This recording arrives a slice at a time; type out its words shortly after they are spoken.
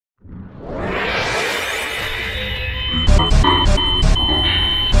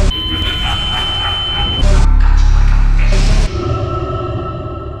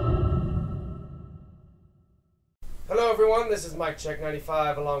MykeCheck'd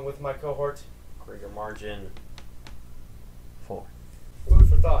 95 along with my cohort. Greater margin 4. Food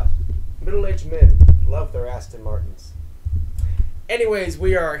for thought. Middle-aged men love their Aston Martins. Anyways,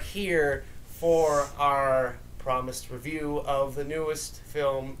 we are here for our promised review of the newest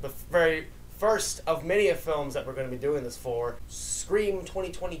film, the very first of many films that we're going to be doing this for, Scream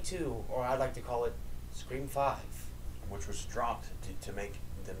 2022, or I'd like to call it Scream 5. Which was dropped to make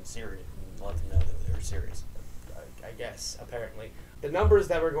them serious, and let them know that they were serious. I guess, apparently. The numbers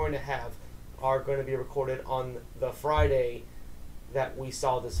that we're going to have are going to be recorded on the Friday that we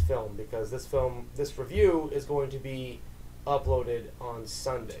saw this film, because this review is going to be uploaded on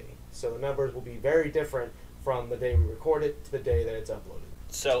Sunday. So the numbers will be very different from the day we record it to the day that it's uploaded.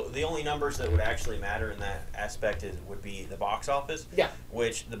 So the only numbers that would actually matter in that aspect would be the box office. Yeah.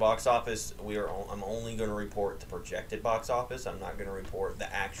 Which the box office, I'm only going to report the projected box office. I'm not going to report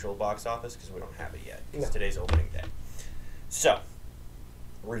the actual box office because we don't have it yet. Because today's opening day. So,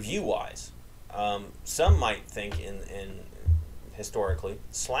 review-wise, some might think in historically,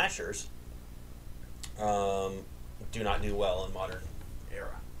 slashers do not do well in modern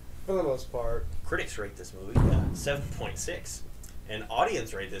era. For the most part. Critics rate this movie 7.6, and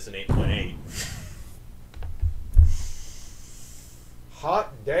audience rate this an 8.8.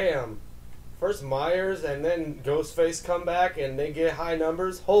 Hot damn. First Myers and then Ghostface come back and they get high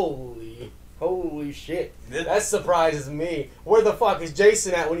numbers. Holy shit. That surprises me. Where the fuck is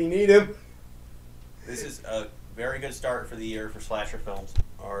Jason at when you need him? This is a very good start for the year for slasher films.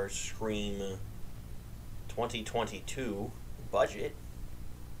 Our Scream 2022 budget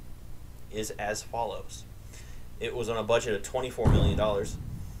is as follows. It was on a budget of $24 million.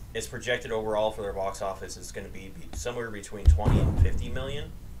 Its projected overall for their box office is going to be somewhere between 20 and 50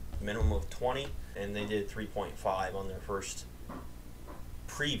 million, minimum of 20, and they did 3.5 on their first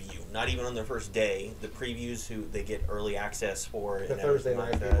preview. Not even on their first day. The previews they get early access for. The Thursday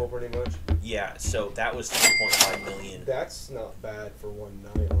night people, pretty much. Yeah, so that was 3.5 million. That's not bad for one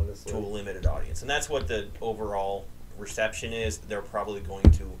night, honestly. To a limited audience, and that's what the overall reception is. They're probably going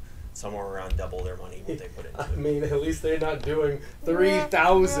to somewhere around double their money what they put into it. I mean, at least they're not doing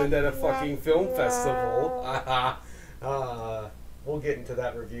 3,000 at a fucking film festival. We'll get into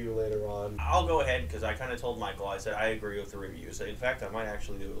that review later on. I'll go ahead because I kind of told Michael, I said I agree with the reviews. In fact, I might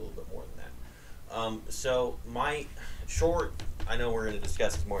actually do a little bit more than that. So my short, I know we're going to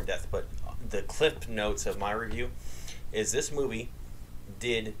discuss this more in depth, but the clip notes of my review is this movie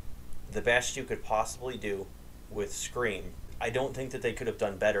did the best you could possibly do with Scream. I don't think that they could have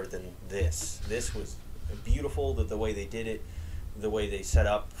done better than this. This was beautiful, the way they did it, the way they set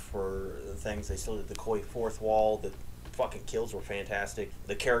up for the things. They still did the coy fourth wall. The fucking kills were fantastic.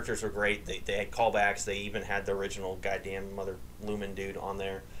 The characters were great. They had callbacks. They even had the original goddamn Mother Lumen dude on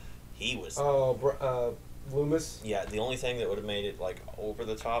there. He was... Loomis? Yeah, the only thing that would have made it, like, over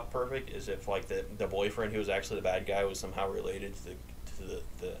the top perfect is if, like, the boyfriend who was actually the bad guy was somehow related to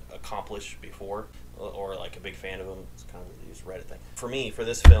the accomplished before, or like a big fan of him. It's kind of this Reddit thing. For me, for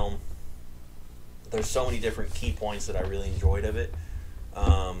this film, there's so many different key points that I really enjoyed of it.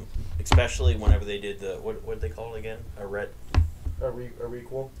 Especially whenever they did the what did they call it again? A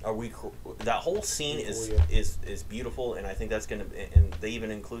requel. That whole scene is beautiful, and I think that's gonna. And they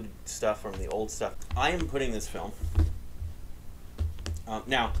even included stuff from the old stuff. I am putting this film.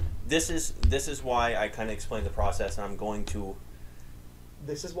 Now, this is why I kind of explained the process, and I'm going to.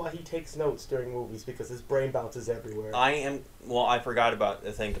 This is why he takes notes during movies, because his brain bounces everywhere. I forgot about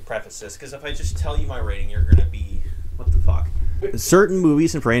the thing to preface this, because if I just tell you my rating, you're going to be, what the fuck? Certain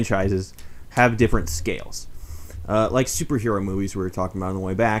movies and franchises have different scales. Like superhero movies we were talking about on the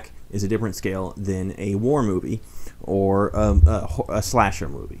way back is a different scale than a war movie or a slasher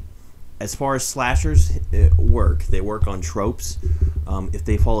movie. As far as slashers work, they work on tropes, if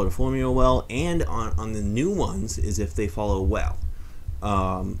they follow the formula well, and on the new ones is if they follow well.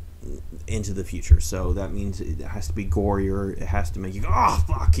 Into the future. So that means it has to be gorier. It has to make you go, oh,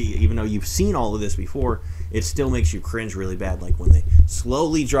 fuck. Even though you've seen all of this before, it still makes you cringe really bad. Like when they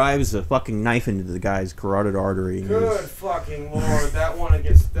slowly drives a fucking knife into the guy's carotid artery. Good fucking lord. That one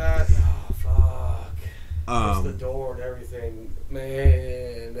against that. Oh, fuck. The door and everything.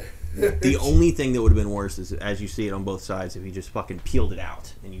 Man. The only thing that would have been worse is, as you see it on both sides, if you just fucking peeled it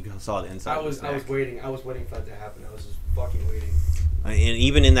out and you saw the inside. I was waiting for that to happen. I was just fucking waiting. And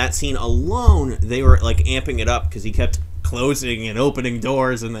even in that scene alone, they were like amping it up because he kept closing and opening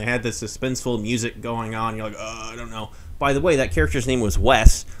doors, and they had this suspenseful music going on. You're like, I don't know. By the way, that character's name was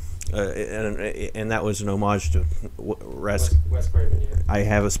Wes, and that was an homage to Wes Craven. Yeah. I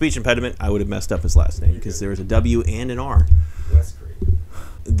have a speech impediment. I would have messed up his last name because there was a W and an R. Wes Craven.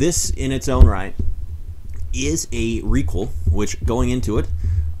 This, in its own right, is a requel, which going into it,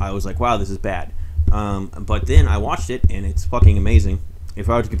 I was like, wow, this is bad. But then I watched it, and it's fucking amazing. If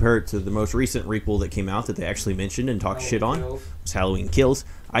I were to compare it to the most recent requel that came out that they actually mentioned and talked shit on, was Halloween Kills.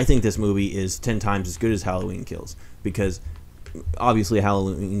 I think this movie is 10 times as good as Halloween Kills, because obviously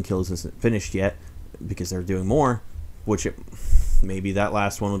Halloween Kills isn't finished yet, because they're doing more, which maybe that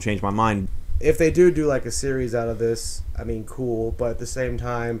last one will change my mind. If they do like a series out of this, I mean, cool, but at the same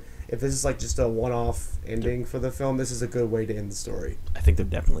time, if this is like just a one-off ending for the film, this is a good way to end the story. I think they're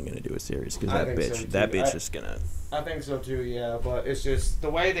definitely going to do a series, because that bitch is going to... I think so too, yeah, but it's just the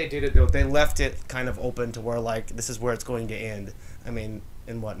way they did it, though. They left it kind of open to where, like, this is where it's going to end. I mean,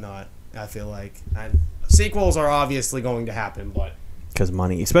 and whatnot. I feel like sequels are obviously going to happen, but because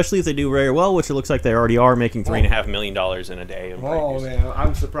money, especially if they do very well, which it looks like they already are, making $3.5 million in a day. Oh man,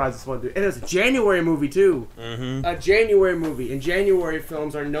 I'm surprised this one did. And it's a January movie too. Mm-hmm. A January movie, and January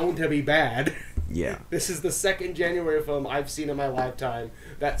films are known to be bad. Yeah. This is the second January film I've seen in my lifetime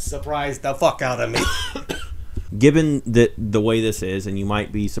that surprised the fuck out of me. Given that the way this is, and you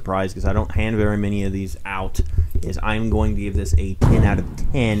might be surprised because I don't hand very many of these out, is I'm going to give this a 10 out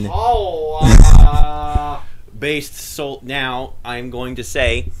of 10. Oh, Now, I'm going to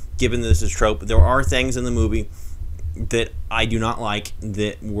say, given this is trope, there are things in the movie that I do not like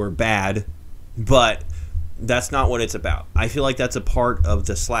that were bad, but that's not what it's about. I feel like that's a part of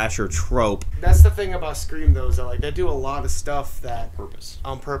the slasher trope. That's the thing about Scream, though, is that like they do a lot of stuff that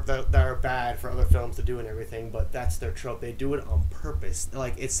On purpose. that are bad for other films to do and everything, but that's their trope. They do it on purpose.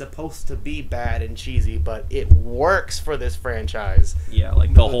 Like, it's supposed to be bad and cheesy, but it works for this franchise. Yeah,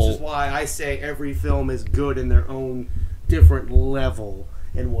 like the whole... Which is why I say every film is good in their own different level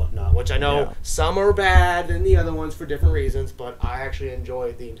and whatnot, which I know some are bad than the other ones for different reasons, but I actually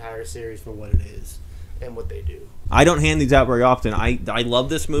enjoy the entire series for what it is and what they do. I don't hand these out very often. I love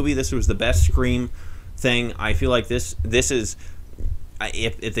this movie. This was the best Scream thing. I feel like this is...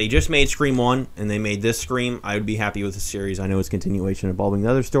 If they just made Scream 1 and they made this Scream, I would be happy with the series. I know it's continuation involving the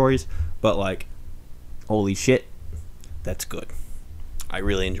other stories, but like, holy shit, that's good. I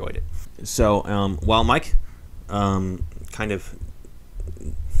really enjoyed it. So, while Mike kind of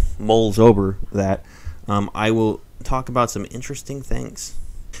mulls over that, I will talk about some interesting things.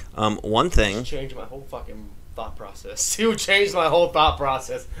 One thing... You changed my whole fucking thought process. You changed my whole thought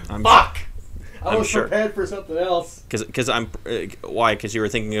process. Fuck! I was prepared for something else. Because why? Because you were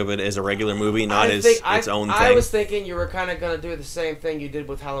thinking of it as a regular movie, not as its own thing. I was thinking you were kind of gonna do the same thing you did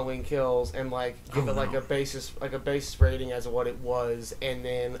with Halloween Kills and like give it like a base rating as what it was, and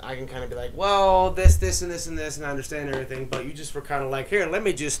then I can kind of be like, well, this, and this, and this, and I understand everything. But you just were kind of like, here, let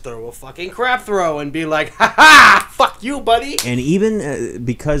me just throw a fucking crap throw and be like, ha ha, fuck you, buddy. And even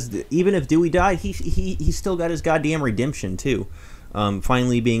because even if Dewey died, he still got his goddamn redemption too.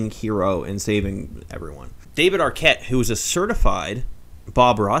 Finally being hero and saving everyone. David Arquette, who was a certified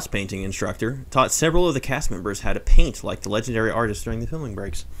Bob Ross painting instructor, taught several of the cast members how to paint like the legendary artist during the filming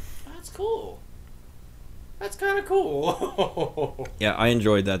breaks. That's cool. That's kind of cool. Yeah, I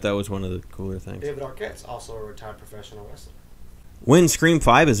enjoyed that. That was one of the cooler things. David Arquette's also a retired professional wrestler. When Scream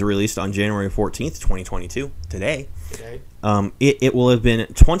 5 is released on January 14th, 2022, today, it will have been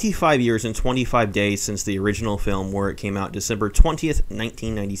 25 years and 25 days since the original film, where it came out December 20th,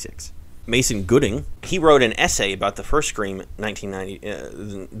 1996. Mason Gooding, he wrote an essay about the first Scream that came out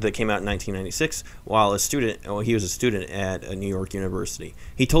in 1996 while he was a student at a New York university.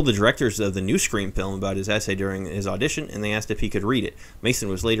 He told the directors of the new Scream film about his essay during his audition, and they asked if he could read it. Mason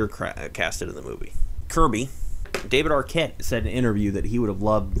was later casted in the movie. Kirby, David Arquette said in an interview that he would have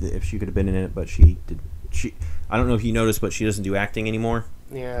loved if she could have been in it, but she I don't know if you noticed, but she doesn't do acting anymore.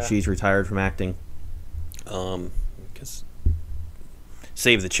 Yeah. She's retired from acting. Because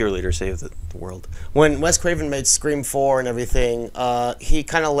save the cheerleader, save the world. When Wes Craven made Scream 4 and everything, he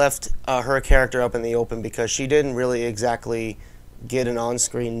kind of left her character up in the open because she didn't really exactly get an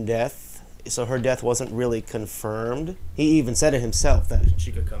on-screen death. So her death wasn't really confirmed. He even said it himself that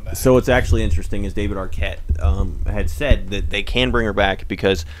she could come back. So what's actually interesting is David Arquette had said that they can bring her back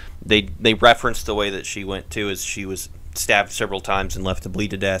because they referenced the way that she went too, as she was stabbed several times and left to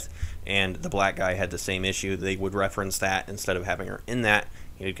bleed to death, and the black guy had the same issue. They would reference that instead of having her in that.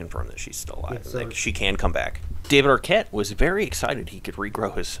 He would confirm that she's still alive. Yeah, she can come back. David Arquette was very excited he could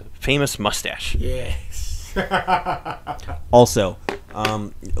regrow his famous mustache. Yes. Also,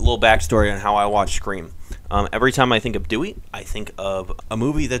 a little backstory on how I watch Scream. Every time I think of Dewey, I think of a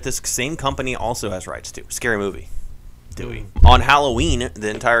movie that this same company also has rights to. Scary Movie. Dewey. On Halloween, the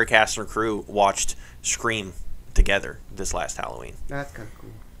entire cast and crew watched Scream together this last Halloween. That's kind of cool.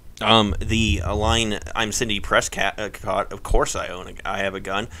 The line, "I'm Cindy Prescott," of course I have a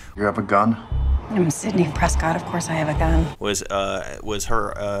gun. You have a gun? I'm Sydney Prescott. Of course I have a gun. Was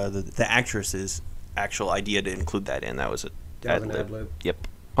her the actress's actual idea to include that in. That was an ad-lib. Yep.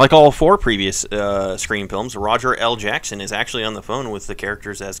 Like all 4 previous Scream films, Roger L. Jackson is actually on the phone with the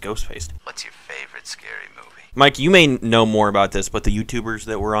characters as Ghostface. What's your favorite scary movie? Mike, you may know more about this, but the YouTubers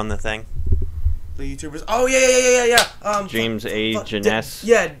that were on the thing? The YouTubers. Oh, yeah. James A. Janess.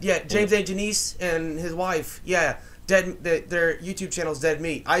 James A. Janisse and his wife. Yeah. Their YouTube channel's Dead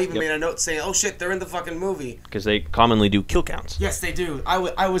Meat. I even made a note saying, oh shit, they're in the fucking movie. Because they commonly do kill counts. Yes, they do.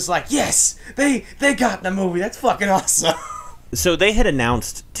 I was like, yes, they got in the movie. That's fucking awesome. So they had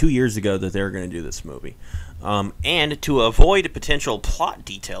announced 2 years ago that they were going to do this movie. And to avoid potential plot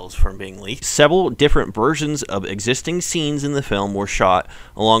details from being leaked, several different versions of existing scenes in the film were shot,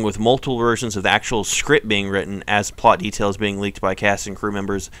 along with multiple versions of the actual script being written, as plot details being leaked by cast and crew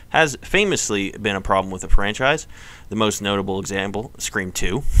members has famously been a problem with the franchise. The most notable example, Scream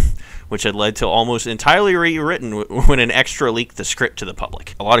 2, which had led to almost entirely rewritten when an extra leaked the script to the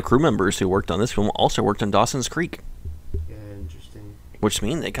public. A lot of crew members who worked on this film also worked on Dawson's Creek. Which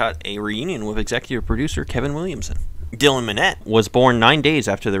means they got a reunion with executive producer Kevin Williamson. Dylan Minnette was born 9 days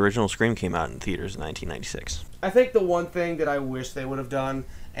after the original Scream came out in theaters in 1996. I think the one thing that I wish they would have done,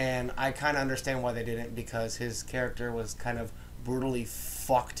 and I kind of understand why they didn't, because his character was kind of brutally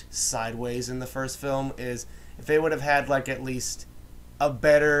fucked sideways in the first film, is if they would have had like at least a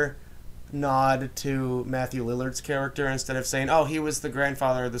better nod to Matthew Lillard's character instead of saying, oh, he was the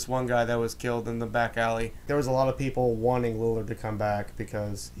grandfather of this one guy that was killed in the back alley. There was a lot of people wanting Lillard to come back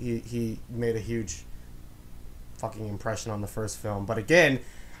because he made a huge fucking impression on the first film. But again,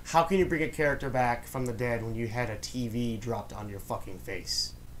 how can you bring a character back from the dead when you had a TV dropped on your fucking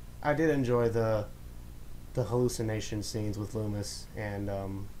face? I did enjoy the hallucination scenes with Loomis and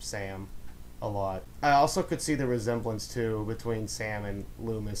Sam a lot. I also could see the resemblance too between Sam and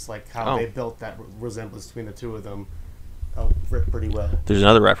Loomis, like how they built that resemblance between the two of them pretty well. There's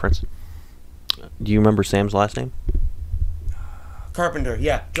another reference. Do you remember Sam's last name? Carpenter,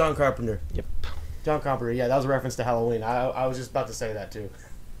 yeah, John Carpenter. Yep. John Carpenter, yeah, that was a reference to Halloween. I was just about to say that too.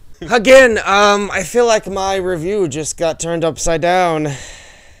 Again, I feel like my review just got turned upside down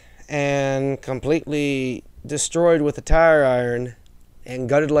and completely destroyed with a tire iron and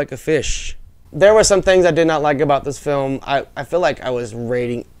gutted like a fish. There were some things I did not like about this film. I feel like I was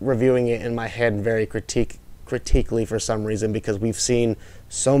reviewing it in my head very critically for some reason, because we've seen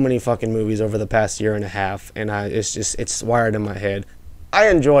so many fucking movies over the past year and a half, and it's wired in my head. I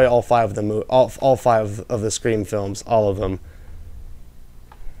enjoy all 5 of the all 5 of the Scream films, all of them.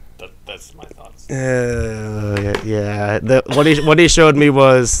 That's my thoughts. Yeah. What he showed me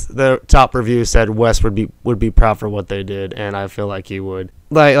was the top review said Wes would be proud for what they did, and I feel like he would.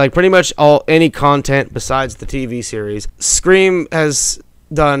 Like pretty much any content besides the TV series, Scream has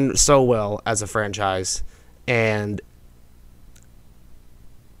done so well as a franchise, and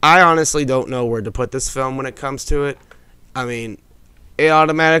I honestly don't know where to put this film when it comes to it. I mean, it's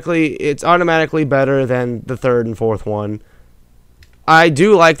automatically better than the 3rd and 4th one. I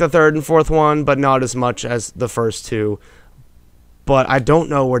do like the 3rd and 4th one, but not as much as the first 2. But I don't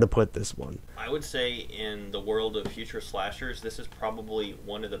know where to put this one. I would say in the world of future slashers, this is probably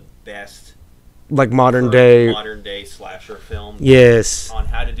one of the best, like modern day slasher films. Yes. On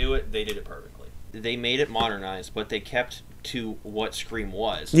how to do it, they did it perfectly. They made it modernized, but they kept to what Scream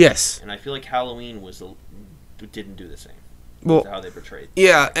was. Yes. And I feel like Halloween didn't do the same. Well, how they portrayed.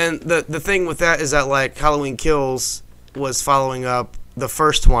 Yeah, and the thing with that is that like Halloween Kills was following up the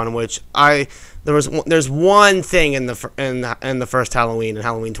first one, which there's one thing in the first Halloween, in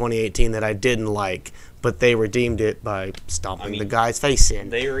Halloween 2018, that I didn't like, but they redeemed it by stomping the guy's face in.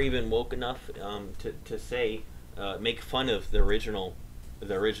 They are even woke enough to say make fun of the original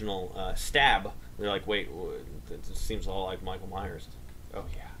stab. They're like, wait, it seems all like Michael Myers. Oh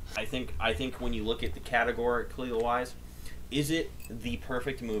yeah. I think when you look at the categorically wise, is it the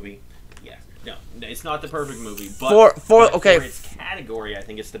perfect movie? Yeah. No, it's not the perfect movie, but for its category, I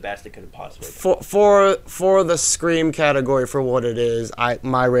think it's the best it could have possibly been. For the Scream category, for what it is,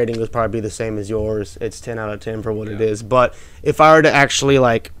 my rating would probably be the same as yours. It's 10 out of 10 for what it is. But if I were to actually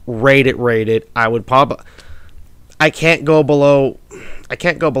like rate it, I would I can't go below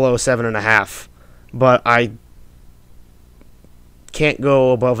 7.5, but I can't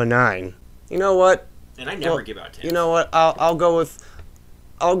go above a 9. You know what? And I never give out 10. You know what? I'll go with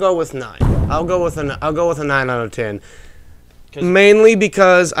 9. I'll go with a 9 out of 10. Mainly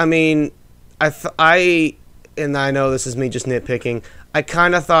because I mean, and I know this is me just nitpicking. I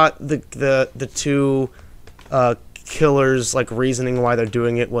kind of thought the two killers, like, reasoning why they're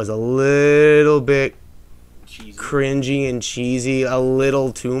doing it was a little bit cheesy. Cringy and cheesy, a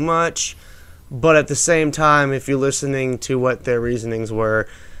little too much. But at the same time, if you're listening to what their reasonings were,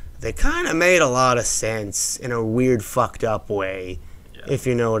 they kind of made a lot of sense in a weird, fucked up way. Yeah. If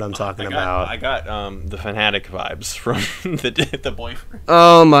you know what I'm talking about. I got the fanatic vibes from the boyfriend.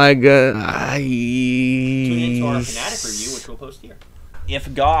 Oh my god. Tune into our fanatic review, which we'll post here.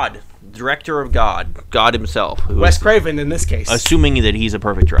 If God, director of God himself, Wes Craven in this case, assuming that he's a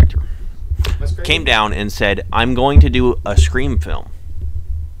perfect director, came down and said, "I'm going to do a Scream film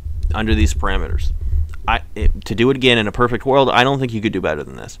under these parameters. To do it again in a perfect world, I don't think you could do better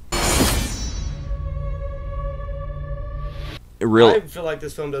than this." I feel like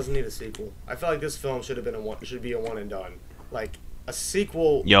this film doesn't need a sequel. I feel like this film should be a one and done. Like a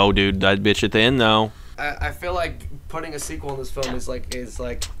sequel. Yo, dude, that bitch at the end though. I feel like putting a sequel in this film is like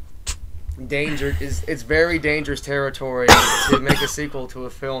danger. It's very dangerous territory to make a sequel to a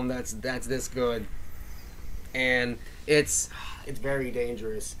film that's this good, and it's very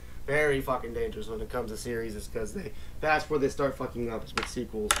dangerous. Very fucking dangerous when it comes to series, is because that's where they start fucking up, is with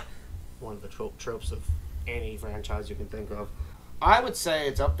sequels. One of the tropes of any franchise you can think of. I would say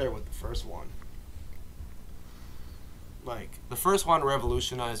it's up there with the first one. Like, the first one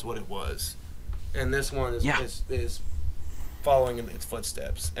revolutionized what it was, and this one is following in its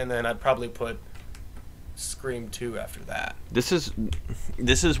footsteps. And then I'd probably put Scream 2 after that. This is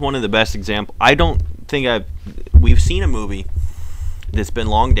one of the best examples. I don't think we've seen a movie that's been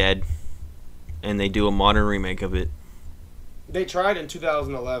long dead, and they do a modern remake of it. They tried in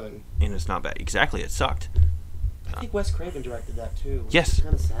 2011, and it's not bad. Exactly, it sucked. I think Wes Craven directed that too. Yes, it's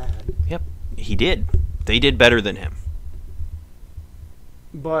kind of sad. Yep, he did. They did better than him.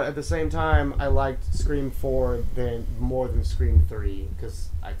 But at the same time, I liked Scream 4 more than Scream 3, because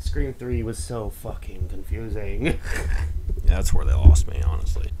Scream 3 was so fucking confusing. Yeah, that's where they lost me,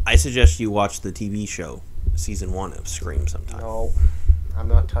 honestly. I suggest you watch the TV show, season 1 of Scream sometime. No, I'm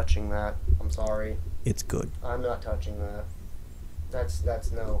not touching that. I'm sorry. It's good. I'm not touching that. That's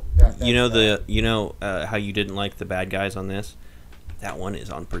no. You know how you didn't like the bad guys on this? That one is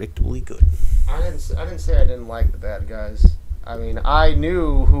unpredictably good. I didn't say I didn't like the bad guys. I mean, I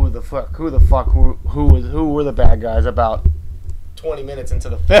knew who were the bad guys about 20 minutes into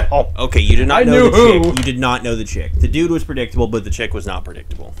the film. Okay, you did not know the chick. You did not know the chick. The dude was predictable, but the chick was not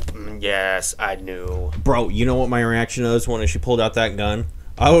predictable. Yes, I knew. Bro, you know what my reaction was when she pulled out that gun?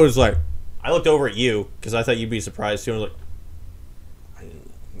 I was like, I looked over at you because I thought you'd be surprised too. I was like,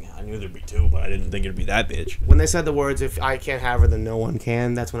 I knew there'd be two, but I didn't think it'd be that bitch. When they said the words, "If I can't have her, then no one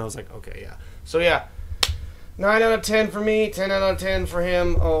can," that's when I was like, okay, yeah. So yeah, 9 out of 10 for me, 10 out of 10 for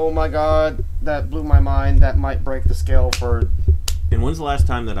him. Oh my god, that blew my mind. That might break the scale for... And when's the last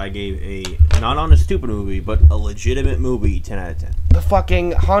time that I gave not on a stupid movie, but a legitimate movie, 10 out of 10? The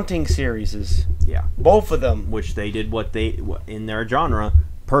fucking Haunting series. Yeah. Both of them. Which they did in their genre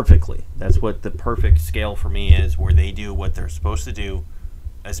perfectly. That's what the perfect scale for me is, where they do what they're supposed to do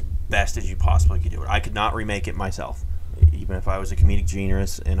as best as you possibly could do it. I could not remake it myself. Even if I was a comedic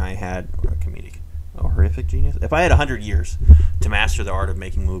genius and I had... a horrific genius? If I had 100 years to master the art of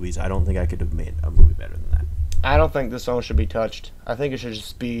making movies, I don't think I could have made a movie better than that. I don't think this film should be touched. I think it should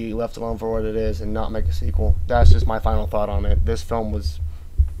just be left alone for what it is and not make a sequel. That's just my final thought on it. This film was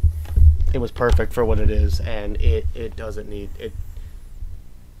perfect for what it is, and it doesn't need it.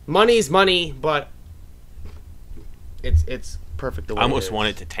 Money's money, but it's perfect the way I almost it is. want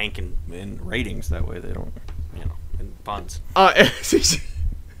it to tank in ratings, that way they don't, in funds.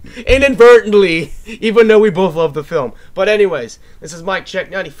 Inadvertently, even though we both love the film. But anyways, this is MykeCheck'd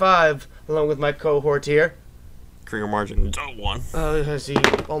 95, along with my cohort here. Career margin 1. As he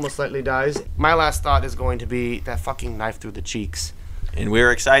almost slightly dies. My last thought is going to be that fucking knife through the cheeks. And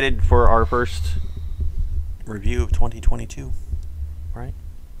we're excited for our first review of 2022, right?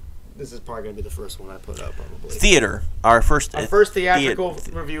 This is probably going to be the first one I put up, probably. Theater. Our first theatrical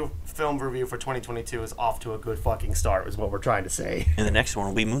film review for 2022 is off to a good fucking start, is what we're trying to say. And the next one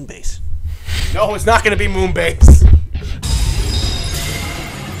will be Moonbase. No, it's not going to be Moonbase.